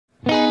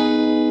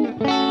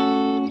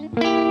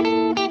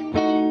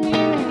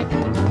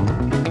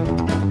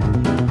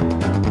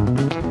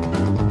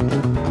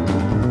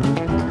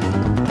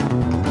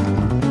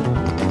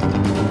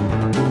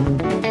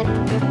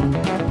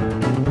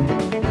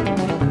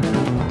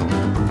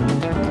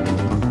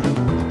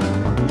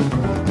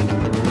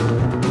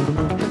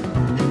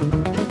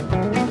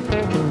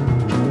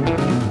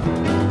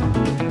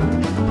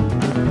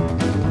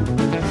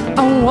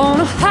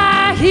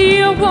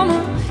high-heeled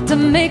woman to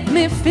make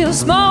me feel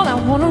small. I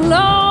want a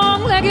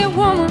long-legged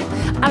woman,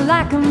 I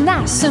like them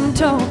nice and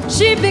tall.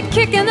 She'd be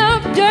kicking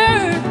up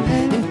dirt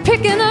and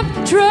picking up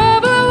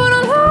trouble. I want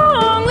a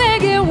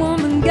long-legged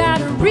woman,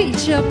 gotta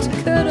reach up to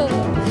cuddle.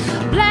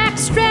 Black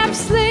strap,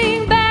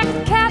 sling back,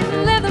 cat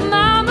and leather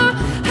mama,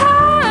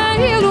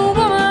 high-heeled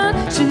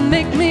woman, she'd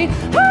make me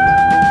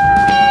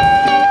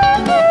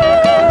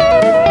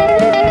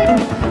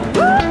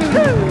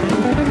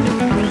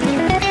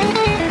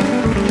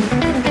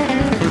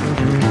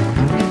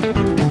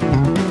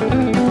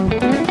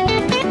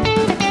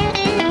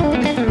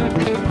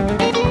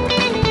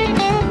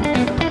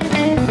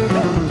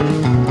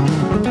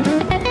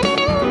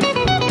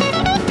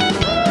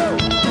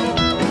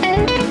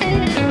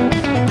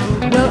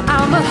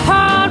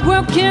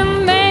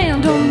hard-working man,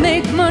 don't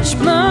make much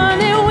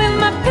money. When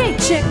my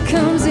paycheck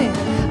comes in,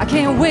 I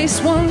can't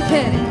waste one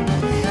penny.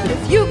 But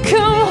if you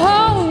come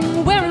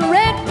home wearing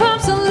red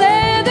pumps and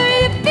leather,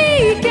 your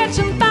feet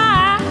catching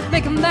fire,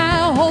 making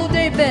my whole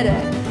day better.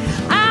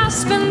 I'll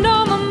spend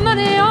all my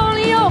money on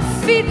your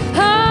feet,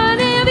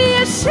 honey. Be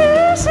a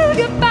shoo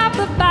goodbye,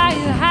 bye-bye,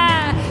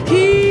 high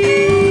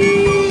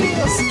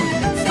heels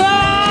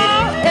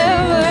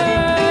forever.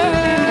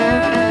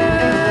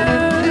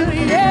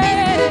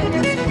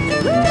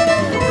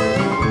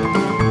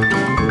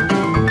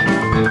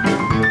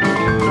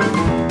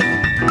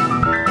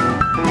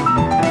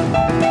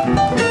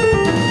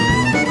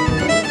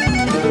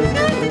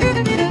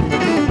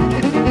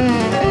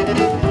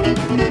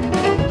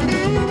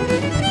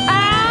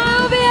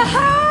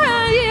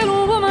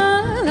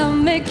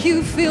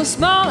 You feel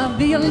small, I'll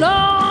be a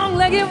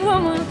long-legged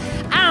woman.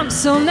 I'm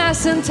so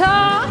nice and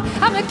tall,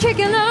 I'll be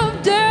kicking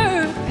up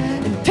dirt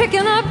and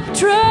picking up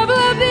trouble.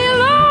 I'll be a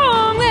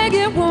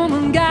long-legged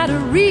woman, gotta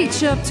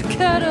reach up to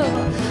cuddle.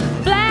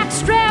 Black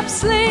strap,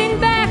 sling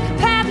back,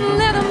 patent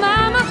leather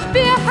mama,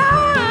 be a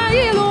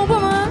high-heeled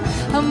woman,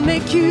 I'll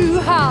make you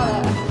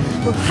holler.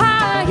 Well,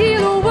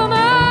 high-heeled woman,